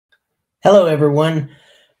Hello, everyone.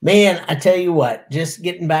 Man, I tell you what, just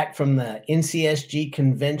getting back from the NCSG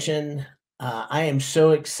convention, I am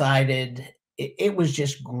so excited. It was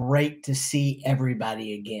just great to see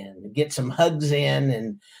everybody again, get some hugs in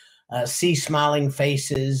and see smiling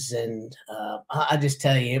faces. And I just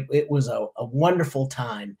tell you, it was a wonderful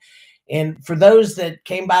time. And for those that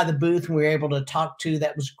came by the booth and we were able to talk to,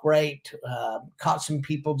 that was great. Caught some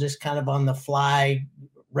people just kind of on the fly,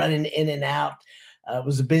 running in and out. It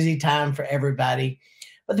was a busy time for everybody.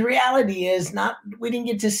 But the reality is not we didn't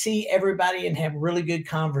get to see everybody and have really good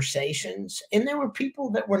conversations. And there were people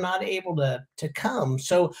that were not able to come.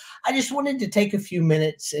 So I just wanted to take a few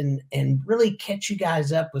minutes and really catch you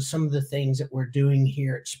guys up with some of the things that we're doing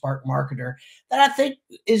here at Spark Marketer that I think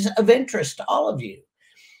is of interest to all of you.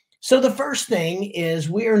 So the first thing is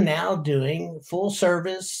we are now doing full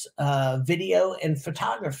service video and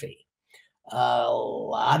photography. A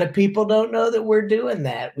lot of people don't know that we're doing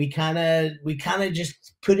that. We kind of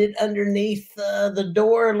just put it underneath the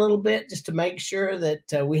door a little bit just to make sure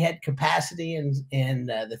that we had capacity and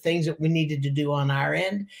the things that we needed to do on our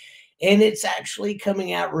end. And it's actually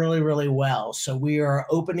coming out really, really well. So we are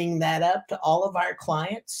opening that up to all of our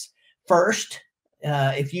clients first.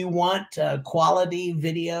 If you want quality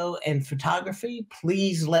video and photography,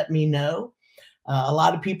 please let me know. A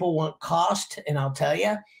lot of people want cost, and I'll tell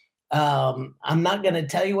you, I'm not going to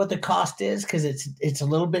tell you what the cost is because it's a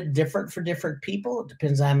little bit different for different people. It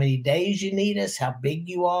depends on how many days you need us, how big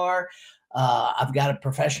you are. I've got a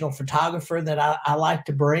professional photographer that I like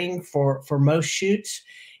to bring for most shoots,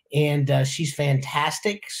 and she's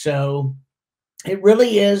fantastic. So it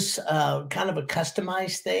really is kind of a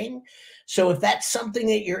customized thing. So if that's something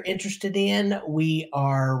that you're interested in, we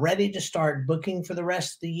are ready to start booking for the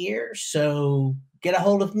rest of the year. So get a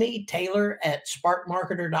hold of me, Taylor at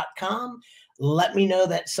sparkmarketer.com. Let me know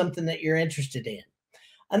that's something that you're interested in.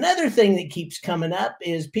 Another thing that keeps coming up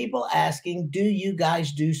is people asking, do you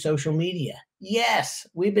guys do social media? Yes,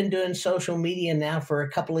 we've been doing social media now for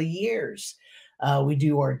a couple of years. We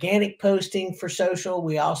do organic posting for social.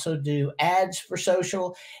 We also do ads for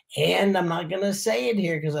social. And I'm not going to say it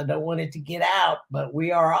here because I don't want it to get out, but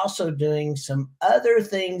we are also doing some other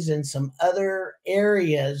things in some other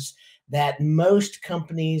areas that most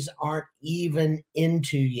companies aren't even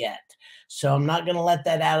into yet. So I'm not going to let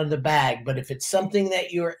that out of the bag. But if it's something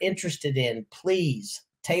that you're interested in, please,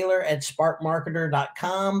 Taylor at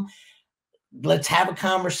sparkmarketer.com. Let's have a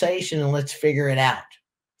conversation and let's figure it out.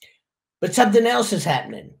 But something else is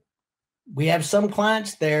happening. We have some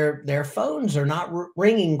clients, their phones are not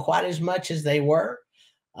ringing quite as much as they were.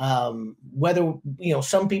 Whether,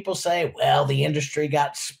 some people say, well, the industry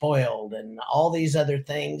got spoiled and all these other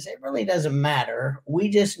things. It really doesn't matter. We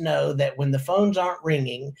just know that when the phones aren't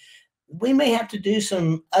ringing, we may have to do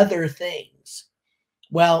some other things.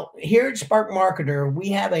 Well, here at Spark Marketer, we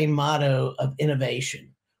have a motto of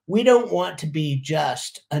innovation. We don't want to be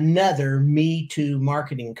just another Me Too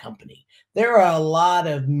marketing company. There are a lot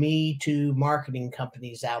of Me Too marketing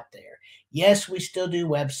companies out there. Yes, we still do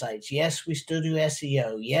websites. Yes, we still do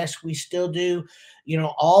SEO. Yes, we still do,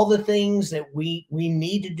 all the things that we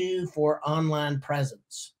need to do for online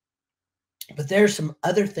presence. But there's some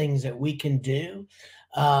other things that we can do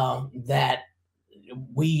that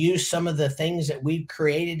we use some of the things that we've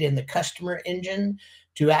created in the customer engine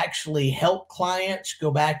to actually help clients go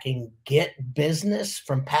back and get business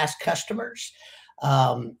from past customers.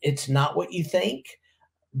 It's not what you think,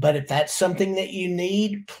 but if that's something that you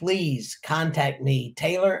need, please contact me,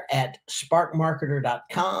 Taylor at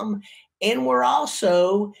sparkmarketer.com. And we're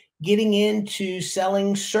also getting into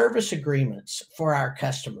selling service agreements for our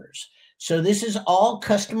customers. So this is all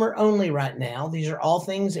customer only right now. These are all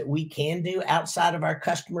things that we can do outside of our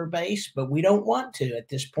customer base, but we don't want to at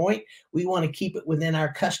this point. We want to keep it within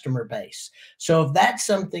our customer base. So if that's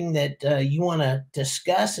something that you want to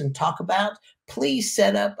discuss and talk about, please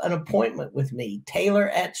set up an appointment with me, Taylor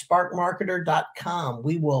at sparkmarketer.com.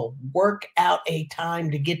 We will work out a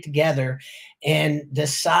time to get together and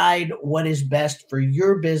decide what is best for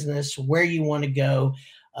your business, where you want to go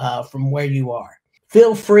from where you are.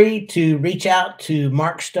 Feel free to reach out to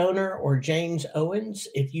Mark Stoner or James Owens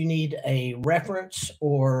if you need a reference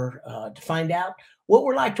or to find out what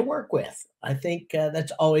we're like to work with. I think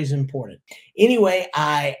that's always important. Anyway,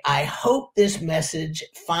 I hope this message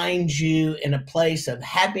finds you in a place of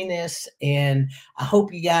happiness, and I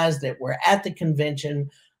hope you guys that were at the convention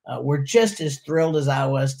were just as thrilled as I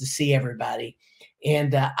was to see everybody.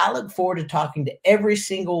 And I look forward to talking to every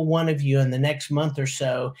single one of you in the next month or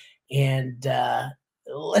so. And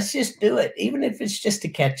let's just do it, even if it's just to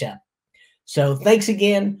catch up. So thanks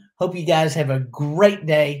again. Hope you guys have a great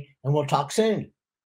day, and we'll talk soon.